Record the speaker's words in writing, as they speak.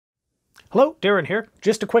Hello, Darren here.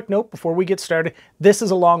 Just a quick note before we get started. This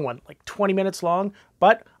is a long one, like 20 minutes long,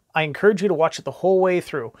 but I encourage you to watch it the whole way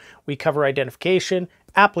through. We cover identification,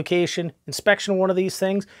 application, inspection of one of these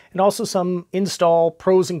things, and also some install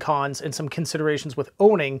pros and cons and some considerations with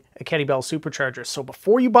owning a Kenne Bell Supercharger. So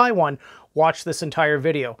before you buy one, watch this entire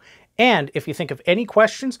video. And if you think of any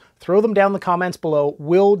questions, throw them down in the comments below,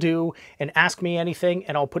 will do, and ask me anything,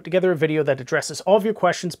 and I'll put together a video that addresses all of your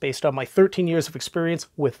questions based on my 13 years of experience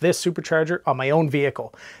with this supercharger on my own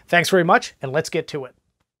vehicle. Thanks very much, and let's get to it.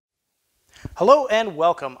 Hello and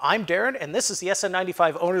welcome. I'm Darren, and this is the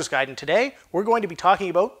SN95 Owner's Guide, and today we're going to be talking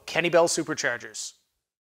about Kenne Bell Superchargers.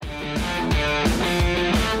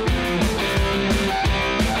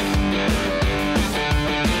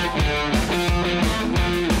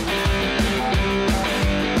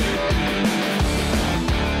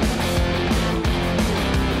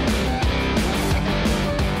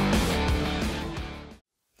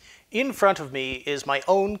 In front of me is my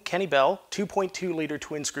own Kenne Bell 2.2 liter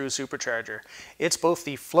twin screw supercharger. It's both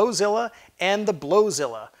the Flowzilla and the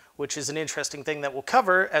Blowzilla, which is an interesting thing that we'll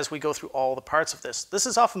cover as we go through all the parts of this. This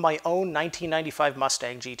is off of my own 1995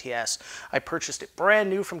 Mustang GTS. I purchased it brand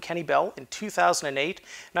new from Kenne Bell in 2008,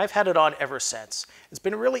 and I've had it on ever since. It's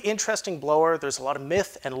been a really interesting blower. There's a lot of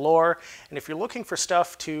myth and lore, and if you're looking for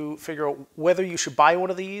stuff to figure out whether you should buy one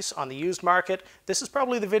of these on the used market, this is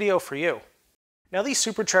probably the video for you. Now, these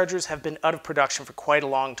superchargers have been out of production for quite a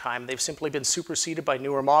long time. They've simply been superseded by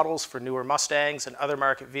newer models for newer Mustangs and other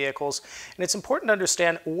market vehicles, and it's important to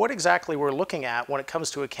understand what exactly we're looking at when it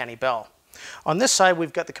comes to a Kenne Bell. On this side,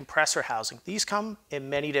 we've got the compressor housing. These come in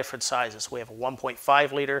many different sizes. We have a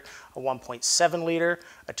 1.5 liter, a 1.7 liter,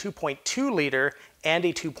 a 2.2 liter, and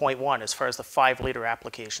a 2.1 as far as the 5 liter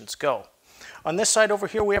applications go. On this side over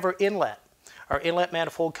here, we have our inlet. Our inlet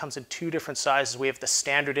manifold comes in two different sizes. We have the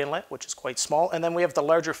standard inlet, which is quite small, and then we have the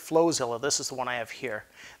larger Flowzilla. This is the one I have here.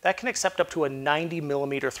 That can accept up to a 90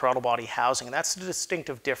 millimeter throttle body housing, and that's the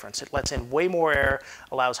distinctive difference. It lets in way more air,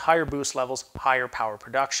 allows higher boost levels, higher power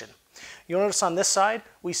production. You'll notice on this side,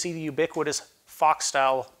 we see the ubiquitous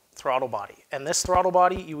Fox-style throttle body. And this throttle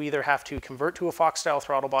body, you either have to convert to a Fox-style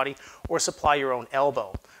throttle body or supply your own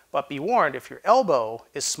elbow. But be warned, if your elbow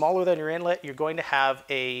is smaller than your inlet, you're going to have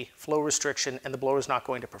a flow restriction and the blower is not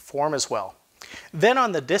going to perform as well. Then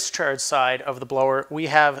on the discharge side of the blower, we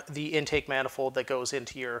have the intake manifold that goes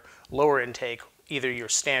into your lower intake, either your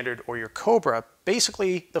standard or your Cobra.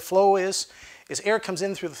 Basically, the flow is air comes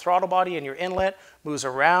in through the throttle body and your inlet, moves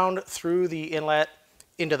around through the inlet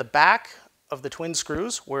into the back of the twin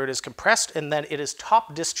screws where it is compressed, and then it is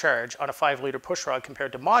top discharge on a 5 liter push rod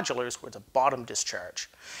compared to modulars where it's a bottom discharge.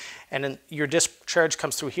 And then your discharge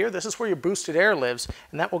comes through here. This is where your boosted air lives,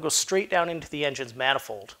 and that will go straight down into the engine's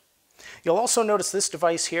manifold. You'll also notice this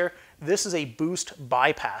device here. This is a boost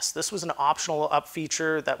bypass. This was an optional up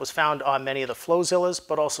feature that was found on many of the Flowzillas,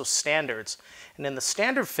 but also standards. And in the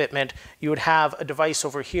standard fitment, you would have a device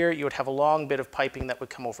over here. You would have a long bit of piping that would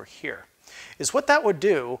come over here. What that would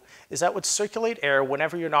do is that would circulate air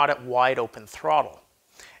whenever you're not at wide open throttle.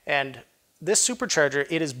 And this supercharger,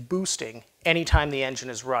 it is boosting anytime the engine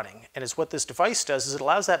is running. And what this device does is it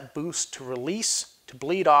allows that boost to release, to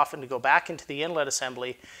bleed off, and to go back into the inlet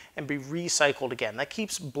assembly and be recycled again. That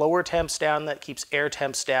keeps blower temps down, that keeps air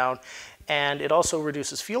temps down, and it also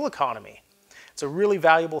reduces fuel economy. It's a really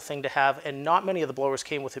valuable thing to have, and not many of the blowers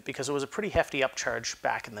came with it because it was a pretty hefty upcharge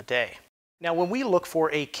back in the day. Now, when we look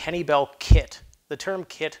for a Kenne Bell kit, the term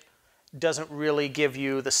kit doesn't really give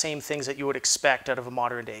you the same things that you would expect out of a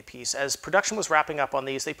modern day piece. As production was wrapping up on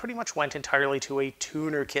these, they pretty much went entirely to a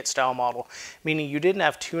tuner kit style model, meaning you didn't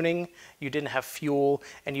have tuning, you didn't have fuel,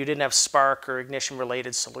 and you didn't have spark or ignition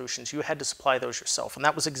related solutions. You had to supply those yourself, and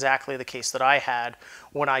that was exactly the case that I had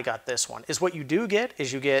when I got this one. What you do get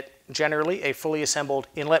is you get generally a fully assembled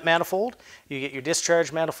inlet manifold, you get your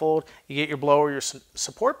discharge manifold, you get your blower, your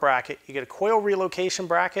support bracket, you get a coil relocation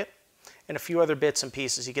bracket, and a few other bits and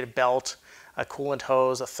pieces. You get a belt, a coolant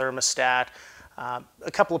hose, a thermostat,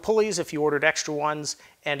 a couple of pulleys if you ordered extra ones,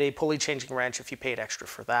 and a pulley changing wrench if you paid extra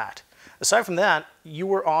for that. Aside from that, you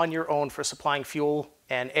were on your own for supplying fuel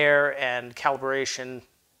and air and calibration,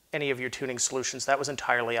 any of your tuning solutions. That was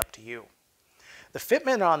entirely up to you. The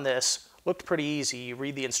fitment on this looked pretty easy. You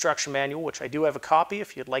read the instruction manual, which I do have a copy.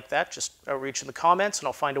 If you'd like that, just outreach in the comments and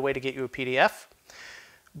I'll find a way to get you a PDF.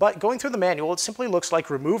 But going through the manual, it simply looks like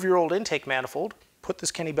remove your old intake manifold, put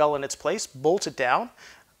this Kenne Bell in its place, bolt it down,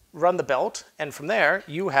 run the belt, and from there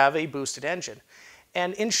you have a boosted engine.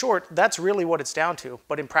 And in short, that's really what it's down to.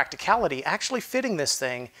 But in practicality, actually fitting this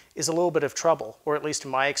thing is a little bit of trouble, or at least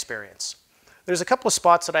in my experience. There's a couple of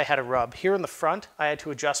spots that I had to rub. Here in the front, I had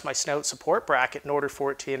to adjust my snout support bracket in order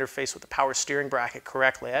for it to interface with the power steering bracket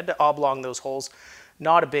correctly. I had to oblong those holes.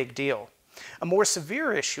 Not a big deal. A more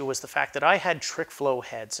severe issue was the fact that I had trick flow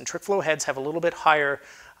heads, and trick flow heads have a little bit higher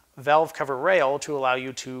valve cover rail to allow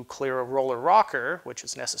you to clear a roller rocker, which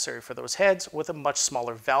is necessary for those heads, with a much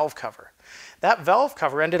smaller valve cover. That valve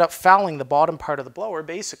cover ended up fouling the bottom part of the blower.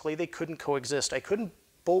 Basically, they couldn't coexist. I couldn't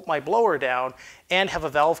bolt my blower down and have a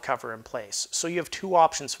valve cover in place. So you have two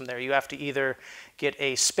options from there. You have to either get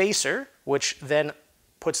a spacer, which then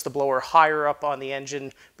puts the blower higher up on the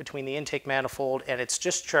engine between the intake manifold and its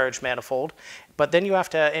discharge manifold, but then you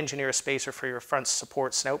have to engineer a spacer for your front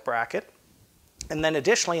support snout bracket. And then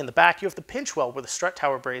additionally in the back you have the pinch weld where the strut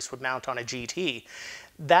tower brace would mount on a GT.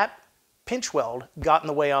 That pinch weld got in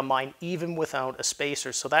the way on mine even without a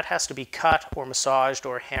spacer, so that has to be cut or massaged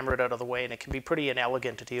or hammered out of the way, and it can be pretty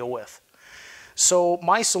inelegant to deal with. So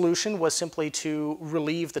my solution was simply to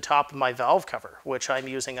relieve the top of my valve cover, which I'm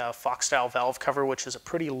using a Fox style valve cover, which is a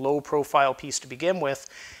pretty low profile piece to begin with.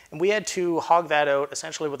 And we had to hog that out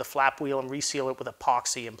essentially with a flap wheel and reseal it with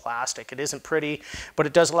epoxy and plastic. It isn't pretty, but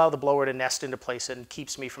it does allow the blower to nest into place and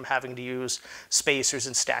keeps me from having to use spacers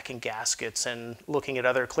and stacking gaskets and looking at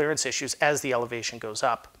other clearance issues as the elevation goes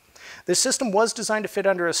up. This system was designed to fit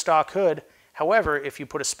under a stock hood. However, if you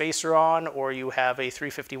put a spacer on or you have a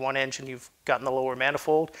 351 engine, you've gotten the lower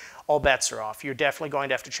manifold, all bets are off. You're definitely going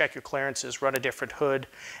to have to check your clearances, run a different hood,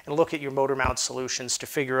 and look at your motor mount solutions to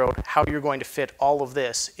figure out how you're going to fit all of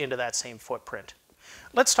this into that same footprint.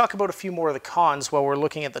 Let's talk about a few more of the cons while we're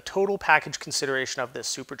looking at the total package consideration of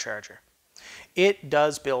this supercharger. It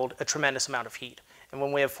does build a tremendous amount of heat. And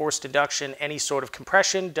when we have forced induction, any sort of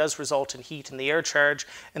compression does result in heat in the air charge,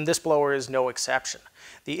 and this blower is no exception.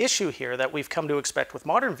 The issue here that we've come to expect with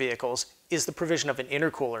modern vehicles is the provision of an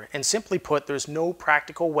intercooler, and simply put, there's no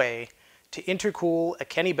practical way to intercool a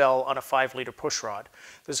Kenne Bell on a 5-liter pushrod.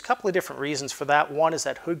 There's a couple of different reasons for that. One is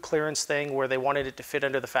that hood clearance thing where they wanted it to fit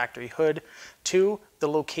under the factory hood. Two, the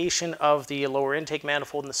location of the lower intake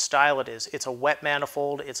manifold and the style it is. It's a wet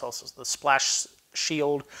manifold. It's also the splash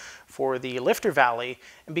shield for the lifter valley,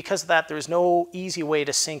 and because of that there's no easy way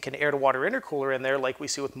to sink an air-to-water intercooler in there like we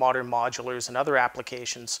see with modern modulars and other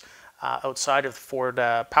applications outside of the Ford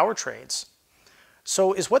powertrains.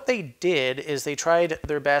 So what they did is they tried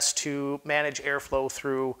their best to manage airflow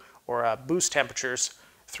through, or boost temperatures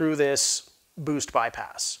through this boost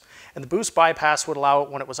bypass. And the boost bypass would allow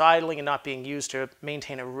it, when it was idling and not being used, to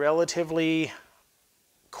maintain a relatively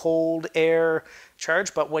cold air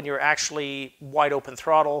charge, but when you're actually wide open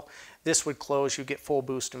throttle, this would close, you get full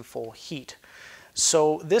boost and full heat.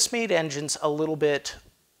 So this made engines a little bit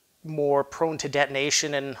more prone to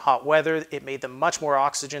detonation in hot weather. It made them much more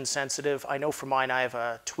oxygen sensitive. I know for mine I have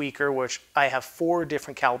a tweaker, which I have 4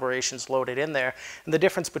 different calibrations loaded in there, and the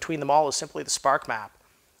difference between them all is simply the spark map.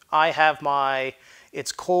 I have my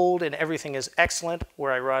it's cold and everything is excellent,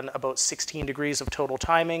 where I run about 16 degrees of total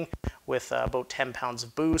timing with about 10 pounds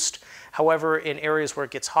of boost. However, in areas where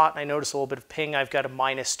it gets hot and I notice a little bit of ping, I've got a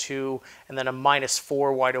 -2 and then a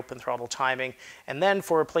 -4 wide open throttle timing. And then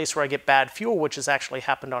for a place where I get bad fuel, which has actually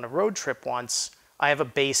happened on a road trip once, I have a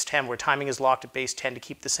base 10 where timing is locked at base 10 to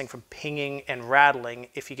keep this thing from pinging and rattling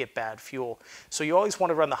if you get bad fuel. So you always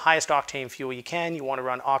want to run the highest octane fuel you can. You want to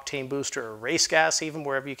run octane booster or race gas even,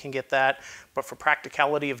 wherever you can get that. But for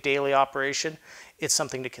practicality of daily operation, it's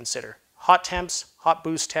something to consider. Hot temps, hot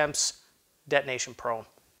boost temps, detonation prone.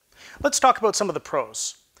 Let's talk about some of the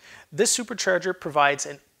pros. This supercharger provides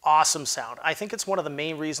an awesome sound. I think it's one of the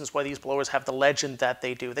main reasons why these blowers have the legend that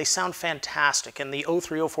they do. They sound fantastic, and the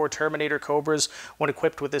 0304 Terminator Cobras, when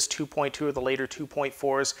equipped with this 2.2 or the later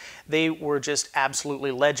 2.4s, they were just absolutely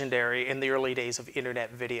legendary in the early days of internet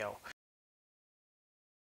video.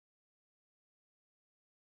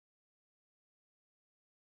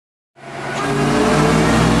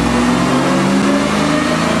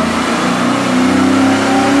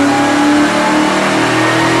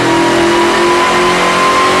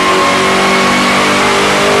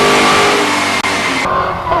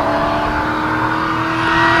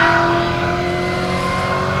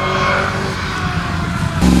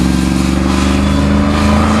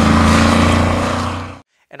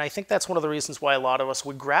 And I think that's one of the reasons why a lot of us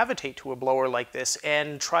would gravitate to a blower like this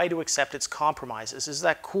and try to accept its compromises, is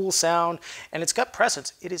that cool sound, and it's got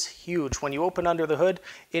presence. It is huge. When you open under the hood,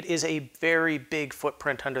 it is a very big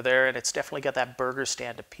footprint under there, and it's definitely got that burger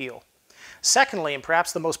stand appeal. Secondly, and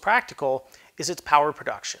perhaps the most practical, is its power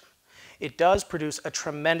production. It does produce a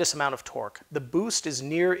tremendous amount of torque. The boost is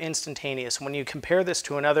near instantaneous. When you compare this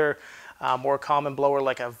to another more common blower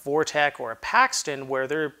like a Vortec or a Paxton where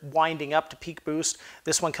they're winding up to peak boost.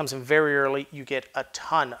 This one comes in very early. You get a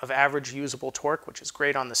ton of average usable torque, which is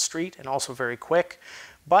great on the street and also very quick.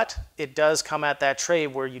 But it does come at that trade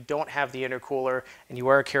where you don't have the intercooler and you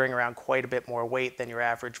are carrying around quite a bit more weight than your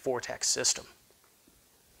average Vortex system.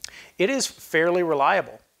 It is fairly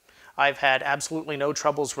reliable. I've had absolutely no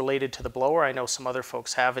troubles related to the blower. I know some other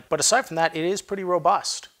folks have it, but aside from that, it is pretty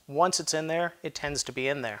robust. Once it's in there, it tends to be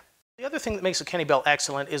in there. The other thing that makes a Kenne Bell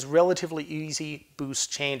excellent is relatively easy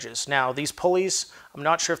boost changes. Now, these pulleys, I'm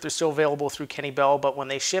not sure if they're still available through Kenne Bell, but when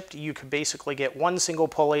they shipped, you could basically get one single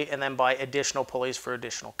pulley and then buy additional pulleys for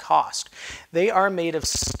additional cost. They are made of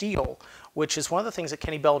steel, which is one of the things that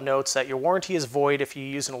Kenne Bell notes, that your warranty is void if you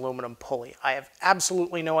use an aluminum pulley. I have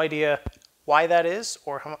absolutely no idea why that is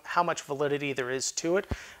or how much validity there is to it.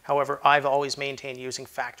 However, I've always maintained using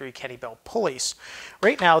factory Kenne Bell pulleys.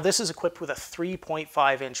 Right now, this is equipped with a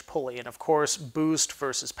 3.5-inch pulley, and of course, boost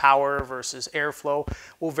versus power versus airflow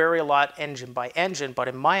will vary a lot engine by engine, but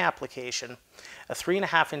in my application, a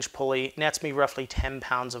 3.5-inch pulley nets me roughly 10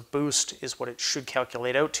 pounds of boost is what it should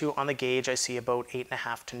calculate out to. On the gauge, I see about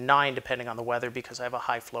 8.5 to 9, depending on the weather, because I have a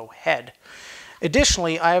high flow head.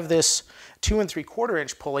 Additionally, I have this 2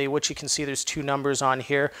 3/4-inch pulley, which you can see there's two numbers on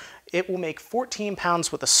here. It will make 14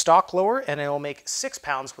 pounds with a stock lower, and it will make 6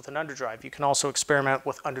 pounds with an underdrive. You can also experiment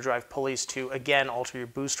with underdrive pulleys to, again, alter your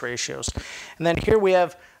boost ratios. And then here we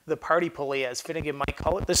have the party pulley, as Finnegan might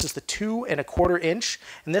call it. This is the 2 1/4-inch,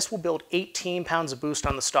 and this will build 18 pounds of boost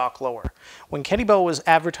on the stock lower. When Kenne Bell was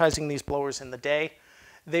advertising these blowers in the day,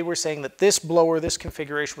 they were saying that this blower, this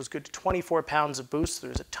configuration, was good to 24 pounds of boost.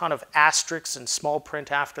 There's a ton of asterisks and small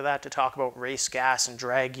print after that to talk about race gas and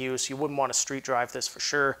drag use. You wouldn't want to street drive this for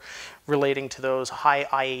sure, relating to those high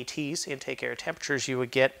IATs, intake air temperatures, you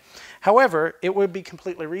would get. However, it would be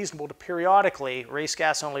completely reasonable to periodically race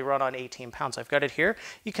gas only run on 18 pounds. I've got it here.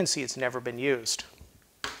 You can see it's never been used.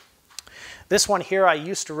 This one here I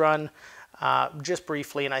used to run just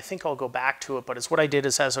briefly, and I think I'll go back to it, but it's what I did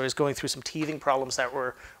is, as I was going through some teething problems that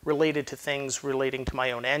were related to things relating to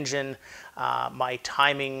my own engine, my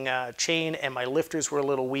timing chain and my lifters were a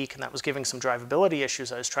little weak, and that was giving some drivability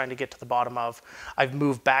issues I was trying to get to the bottom of. I've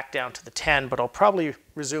moved back down to the 10, but I'll probably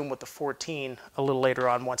resume with the 14 a little later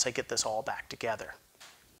on once I get this all back together.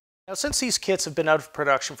 Now, since these kits have been out of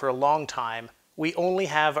production for a long time, we only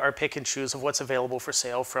have our pick and choose of what's available for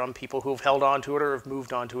sale from people who have held on to it or have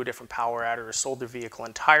moved on to a different power adder or sold their vehicle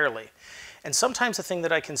entirely. And sometimes the thing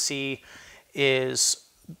that I can see is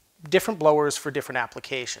different blowers for different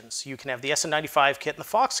applications. You can have the SN95 kit and the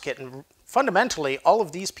Fox kit, and fundamentally all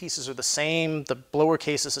of these pieces are the same, the blower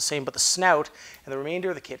case is the same, but the snout and the remainder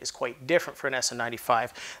of the kit is quite different for an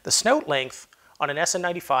SN95. The snout length on an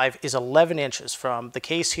SN95 is 11 inches from the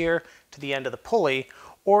case here to the end of the pulley,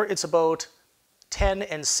 or it's about 10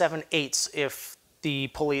 7/8 if the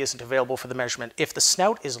pulley isn't available for the measurement. If the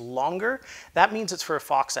snout is longer, that means it's for a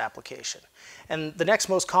Fox application. And the next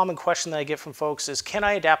most common question that I get from folks is, can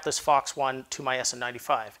I adapt this Fox one to my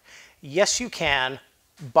SN95? Yes, you can,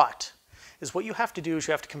 but what you have to do is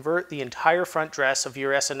you have to convert the entire front dress of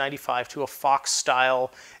your SN95 to a Fox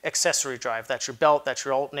style accessory drive. That's your belt, that's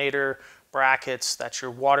your alternator, brackets, that's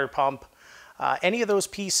your water pump. Any of those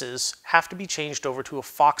pieces have to be changed over to a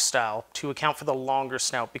Fox style to account for the longer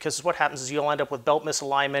snout, because what happens is you'll end up with belt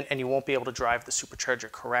misalignment and you won't be able to drive the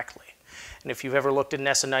supercharger correctly. And if you've ever looked at an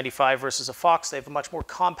SN95 versus a Fox, they have a much more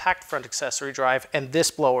compact front accessory drive, and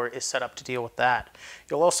this blower is set up to deal with that.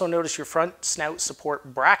 You'll also notice your front snout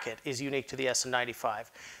support bracket is unique to the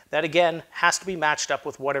SN95. That again has to be matched up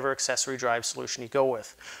with whatever accessory drive solution you go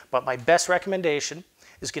with. But my best recommendation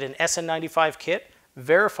is get an SN95 kit,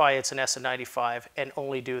 verify it's an SN95, and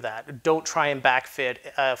only do that. Don't try and backfit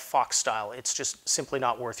a Fox style. It's just simply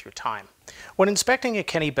not worth your time. When inspecting a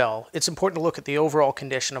Kenne Bell, it's important to look at the overall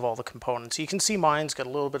condition of all the components. You can see mine's got a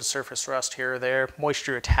little bit of surface rust here or there.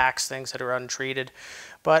 Moisture attacks things that are untreated.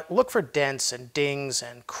 But look for dents and dings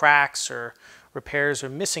and cracks or repairs or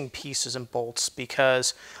missing pieces and bolts,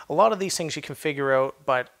 because a lot of these things you can figure out,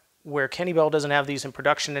 but where Kenne Bell doesn't have these in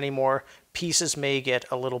production anymore, pieces may get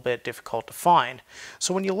a little bit difficult to find.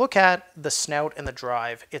 So when you look at the snout and the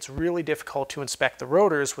drive, it's really difficult to inspect the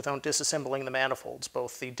rotors without disassembling the manifolds,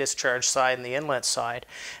 both the discharge side and the inlet side.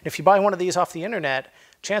 And if you buy one of these off the internet,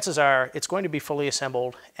 chances are it's going to be fully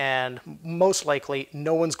assembled, and most likely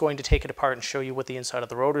no one's going to take it apart and show you what the inside of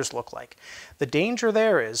the rotors look like. The danger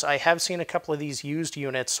there is, I have seen a couple of these used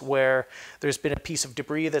units where there's been a piece of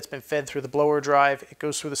debris that's been fed through the blower drive, it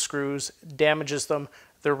goes through the screws, damages them,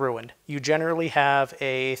 they're ruined. You generally have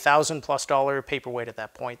a $1,000+ paperweight at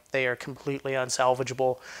that point. They are completely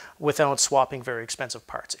unsalvageable without swapping very expensive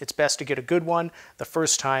parts. It's best to get a good one the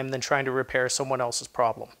first time than trying to repair someone else's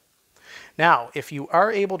problem. Now, if you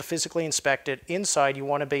are able to physically inspect it inside, you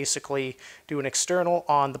want to basically do an external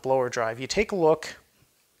on the blower drive. You take a look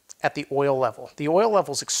at the oil level. The oil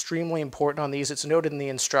level is extremely important on these. It's noted in the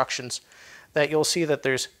instructions that you'll see that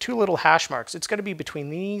there's 2 little hash marks. It's going to be between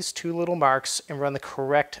these 2 little marks and run the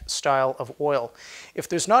correct style of oil. If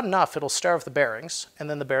there's not enough, it'll starve the bearings, and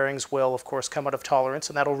then the bearings will, of course, come out of tolerance,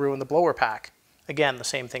 and that'll ruin the blower pack. Again, the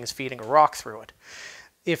same thing as feeding a rock through it.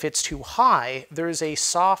 If it's too high, there's a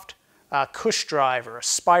soft cush drive or a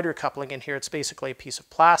spider coupling in here. It's basically a piece of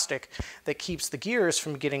plastic that keeps the gears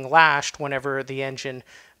from getting lashed whenever the engine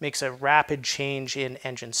makes a rapid change in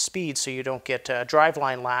engine speed, so you don't get a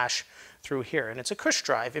driveline lash through here. And it's a cush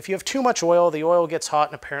drive. If you have too much oil, the oil gets hot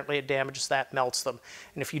and apparently it damages that, melts them.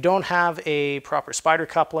 And if you don't have a proper spider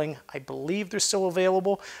coupling, I believe they're still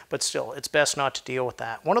available, but still, it's best not to deal with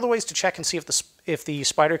that. One of the ways to check and see if the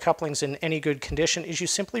spider coupling's in any good condition is you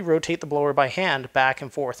simply rotate the blower by hand back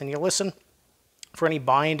and forth, and you listen for any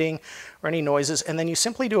binding or any noises, and then you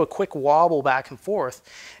simply do a quick wobble back and forth,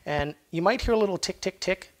 and you might hear a little tick, tick,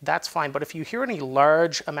 tick. That's fine, but if you hear any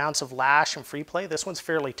large amounts of lash and free play, this one's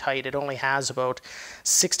fairly tight. It only has about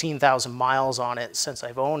 16,000 miles on it since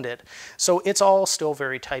I've owned it, so it's all still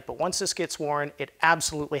very tight, but once this gets worn, it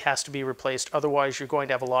absolutely has to be replaced. Otherwise, you're going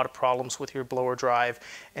to have a lot of problems with your blower drive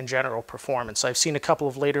and general performance. I've seen a couple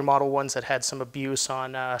of later model ones that had some abuse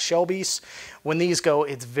on Shelby's. When these go,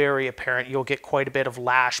 it's very apparent. You'll get quite a bit of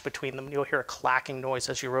lash between them. You'll hear a clacking noise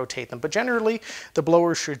as you rotate them, but generally the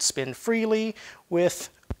blower should spin freely with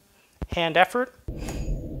hand effort.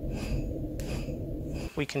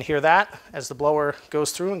 We can hear that as the blower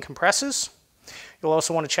goes through and compresses. You'll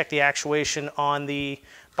also want to check the actuation on the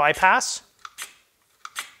bypass.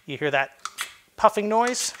 You hear that puffing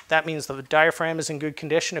noise. That means the diaphragm is in good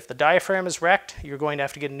condition. If the diaphragm is wrecked, you're going to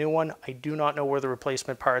have to get a new one. I do not know where the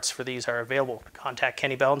replacement parts for these are available. Contact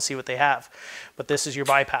Kenne Bell and see what they have. But this is your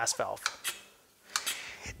bypass valve.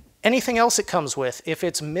 Anything else it comes with, if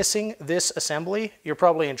it's missing this assembly, you're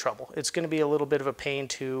probably in trouble. It's going to be a little bit of a pain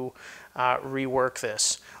to rework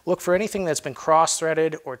this. Look for anything that's been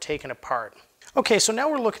cross-threaded or taken apart. Okay, so now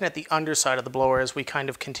we're looking at the underside of the blower as we kind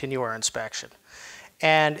of continue our inspection.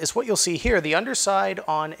 And as what you'll see here, the underside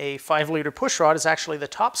on a 5-liter pushrod is actually the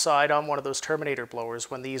top side on one of those Terminator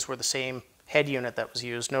blowers when these were the same head unit that was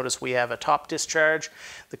used. Notice we have a top discharge.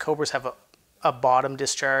 The Cobras have a bottom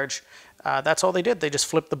discharge. That's all they did. They just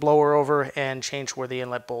flipped the blower over and changed where the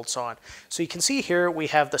inlet bolt's on. So you can see here we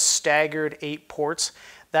have the staggered 8 ports.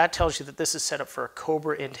 That tells you that this is set up for a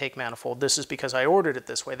Cobra intake manifold. This is because I ordered it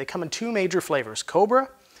this way. They come in 2 major flavors, Cobra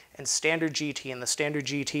and Standard GT. And the Standard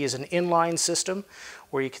GT is an inline system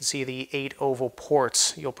where you can see the 8 oval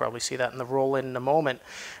ports. You'll probably see that in the roll-in a moment.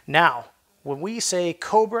 Now, when we say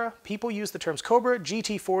Cobra, people use the terms Cobra,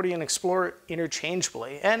 GT40, and Explorer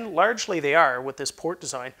interchangeably, and largely they are with this port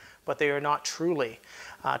design, but they are not truly.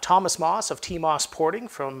 Thomas Moss of T-Moss Porting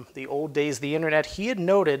from the old days of the internet, he had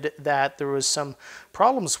noted that there was some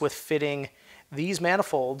problems with fitting these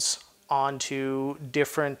manifolds onto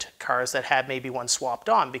different cars that had maybe one swapped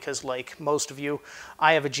on, because like most of you,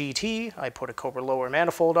 I have a GT. I put a Cobra lower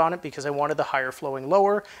manifold on it because I wanted the higher flowing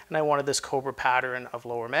lower and I wanted this Cobra pattern of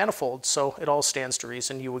lower manifolds, so it all stands to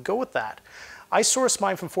reason you would go with that. I sourced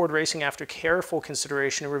mine from Ford Racing after careful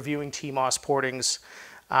consideration and reviewing T-Moss Porting's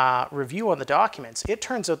review on the documents. It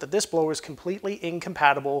turns out that this blower is completely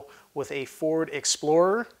incompatible with a Ford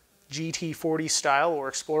Explorer GT40 style or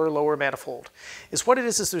Explorer lower manifold. Is what it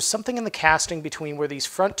is there's something in the casting between where these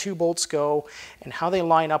front 2 bolts go and how they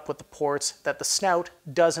line up with the ports that the snout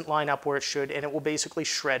doesn't line up where it should, and it will basically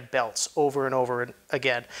shred belts over and over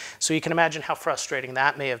again. So you can imagine how frustrating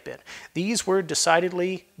that may have been. These were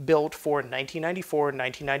decidedly built for 1994 and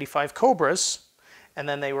 1995 Cobras, and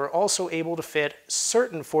then they were also able to fit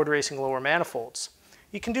certain Ford Racing lower manifolds.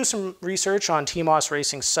 You can do some research on T-Moss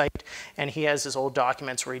Racing's site, and he has his old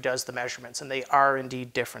documents where he does the measurements, and they are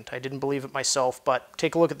indeed different. I didn't believe it myself, but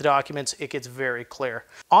take a look at the documents. It gets very clear.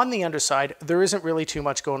 On the underside, there isn't really too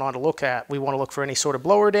much going on to look at. We want to look for any sort of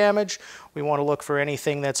blower damage. We want to look for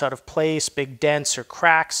anything that's out of place, big dents or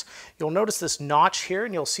cracks. You'll notice this notch here,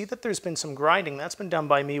 and you'll see that there's been some grinding. That's been done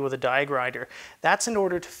by me with a die grinder. That's in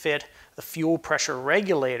order to fit the fuel pressure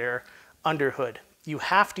regulator under hood. You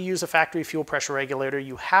have to use a factory fuel pressure regulator,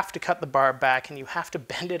 you have to cut the barb back, and you have to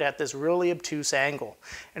bend it at this really obtuse angle.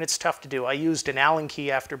 And it's tough to do. I used an Allen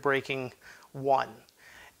key after breaking one.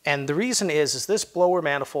 And the reason is this blower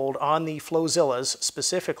manifold on the Flowzillas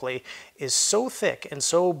specifically is so thick and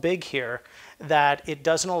so big here that it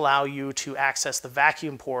doesn't allow you to access the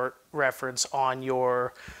vacuum port reference on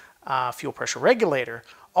your fuel pressure regulator.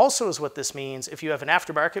 Also is what this means, if you have an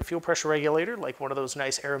aftermarket fuel pressure regulator, like one of those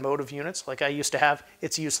nice Aeromotive units like I used to have,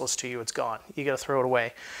 it's useless to you, it's gone. You gotta throw it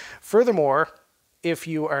away. Furthermore, if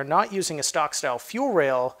you are not using a stock style fuel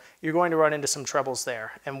rail, you're going to run into some troubles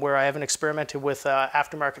there. And where I haven't experimented with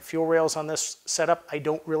aftermarket fuel rails on this setup, I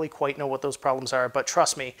don't really quite know what those problems are, but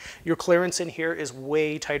trust me, your clearance in here is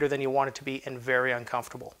way tighter than you want it to be and very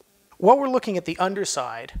uncomfortable. While we're looking at the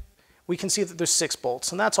underside, we can see that there's 6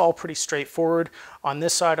 bolts, and that's all pretty straightforward. On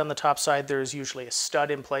this side, on the top side, there's usually a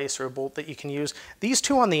stud in place or a bolt that you can use. These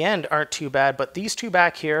 2 on the end aren't too bad, but these 2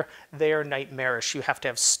 back here, they are nightmarish. You have to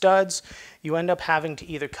have studs. You end up having to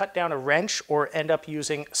either cut down a wrench or end up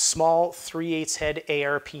using small 3/8 head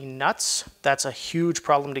ARP nuts. That's a huge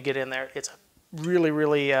problem to get in there. It's a really,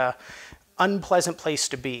 really unpleasant place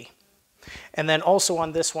to be. And then also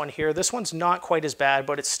on this one here, this one's not quite as bad,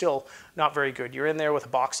 but it's still not very good. You're in there with a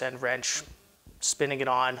box end wrench, spinning it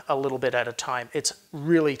on a little bit at a time. It's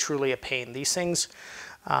really, truly a pain. These things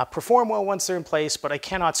perform well once they're in place, but I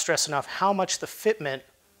cannot stress enough how much the fitment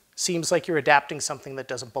seems like you're adapting something that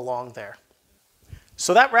doesn't belong there.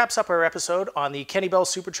 So that wraps up our episode on the Kenne Bell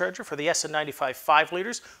Supercharger for the SN95 5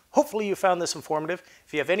 liters. Hopefully you found this informative.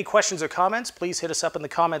 If you have any questions or comments, please hit us up in the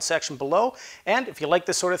comments section below. And if you like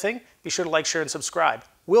this sort of thing, be sure to like, share, and subscribe.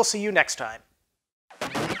 We'll see you next time.